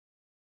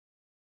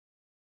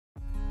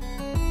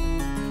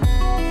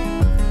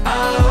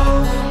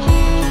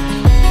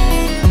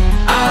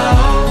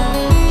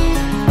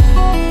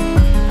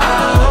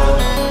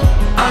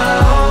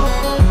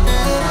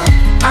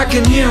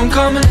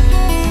coming?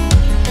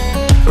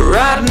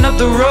 Riding up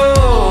the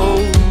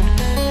road.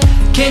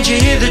 Can't you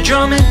hear the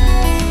drumming?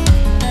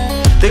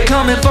 They're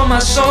coming for my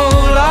soul,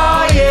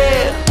 oh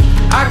yeah.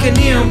 I can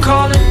hear them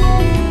calling,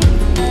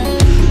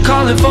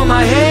 calling for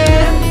my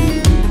head.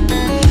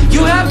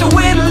 You have to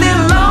wait a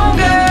little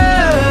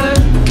longer,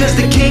 cause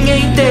the king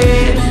ain't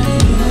dead.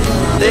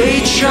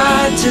 They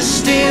tried to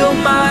steal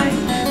my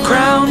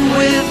crown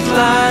with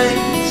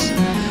lies,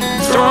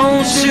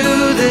 thrown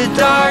to the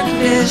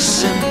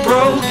darkness and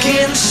broke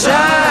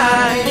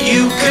inside.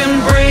 You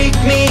can break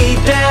me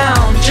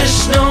down,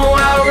 just know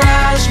I'll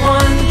rise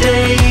one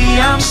day.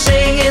 I'm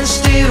singing,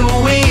 still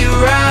we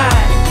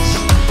rise,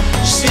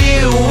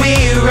 still we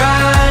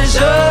rise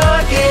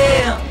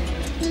again.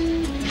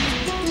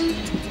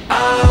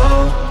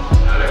 Oh,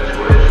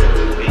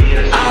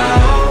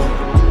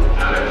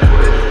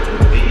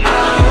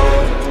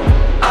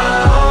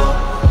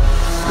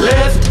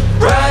 left,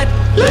 right,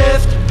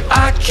 left,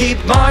 I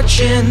keep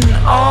marching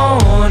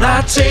on.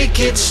 I take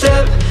it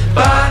step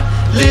by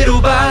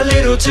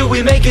little till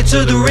we make it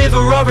to the river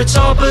or it's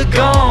all but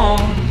gone.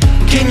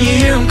 Can you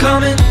hear them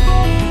coming?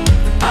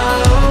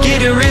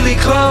 Getting really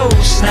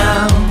close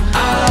now.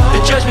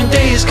 The judgment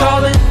day is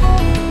calling,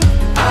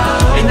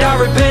 and I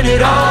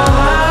repented all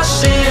my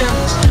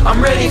sins.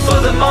 I'm ready for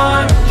the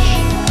march,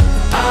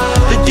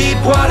 the deep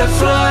water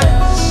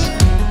floods,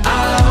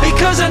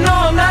 because I know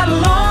I'm not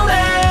alone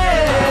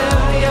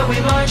there. Yeah, we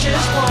march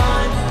as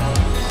one.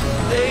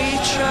 They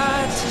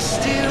tried to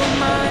steal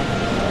my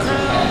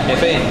crown.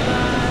 Jefe,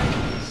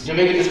 ¿yo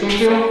me quites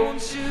contigo?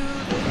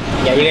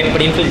 Ya llegué en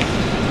Springfield.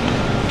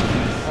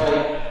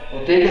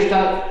 Well, take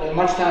as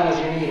much time as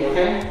you need,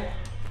 okay?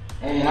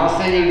 And I'll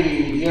send you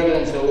the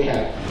evidence that we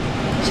have.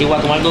 Sí, voy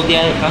a tomar 2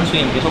 días de descanso y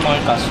empiezo con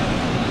el caso.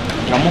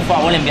 Dame un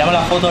favor, envíame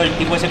la foto del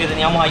tipo ese que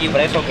teníamos allí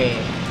preso, que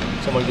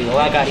se me olvidó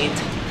la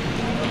carita.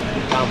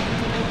 Vamos.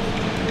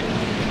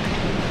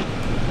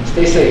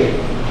 Stay safe.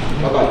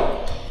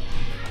 Bye-bye.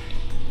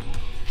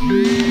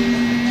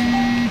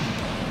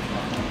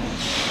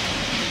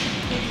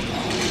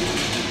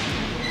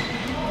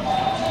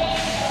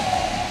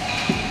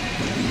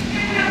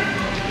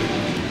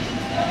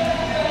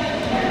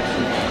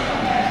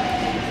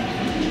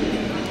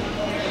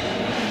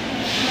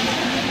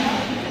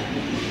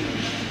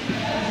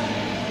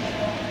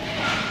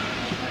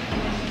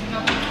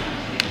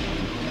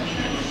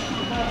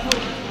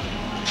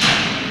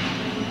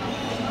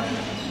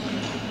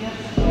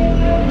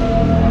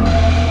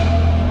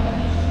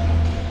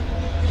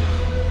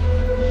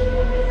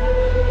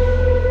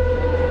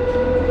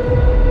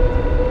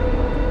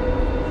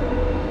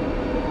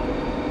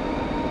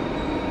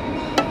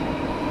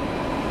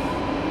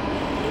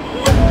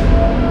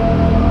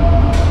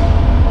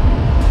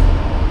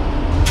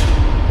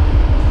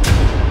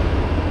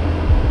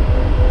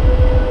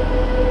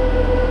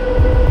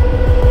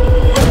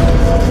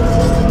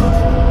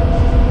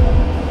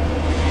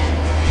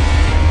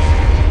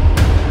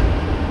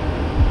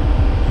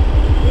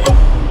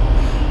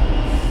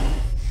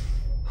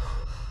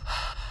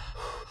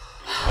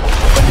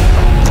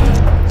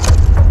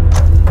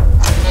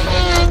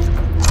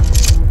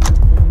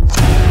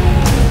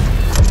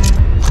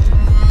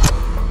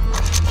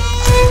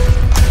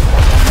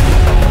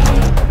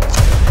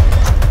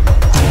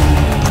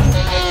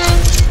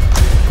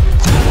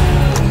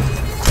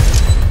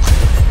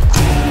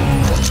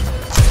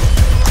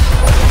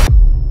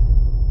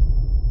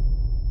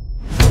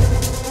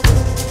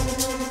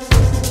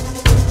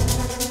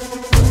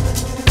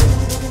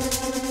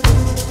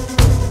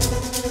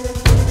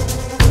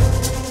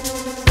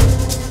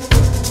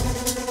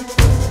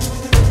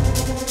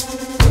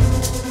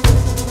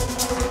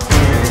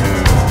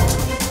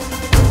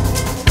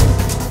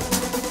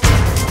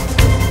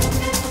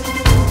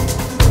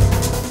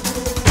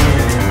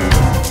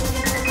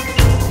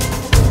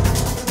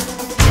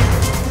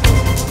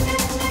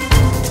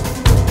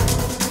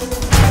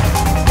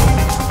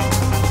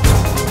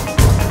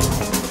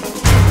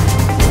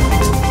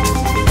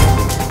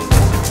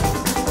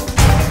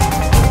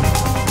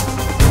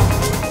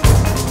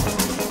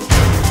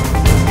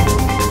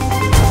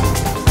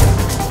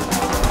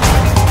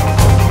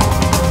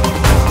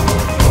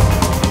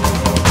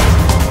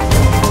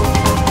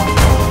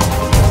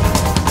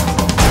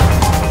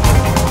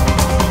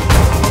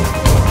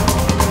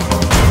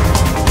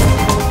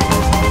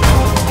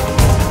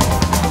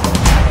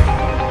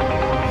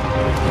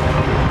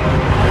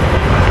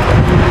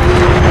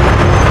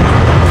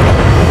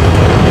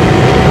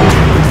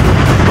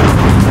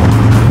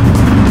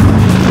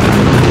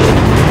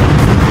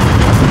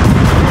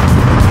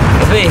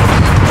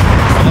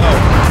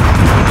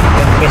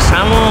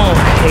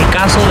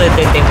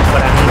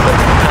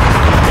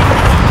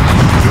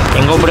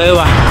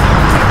 pruebas,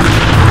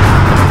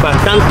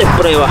 bastantes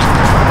pruebas.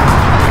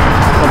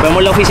 Nos vemos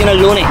en la oficina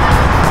el lunes.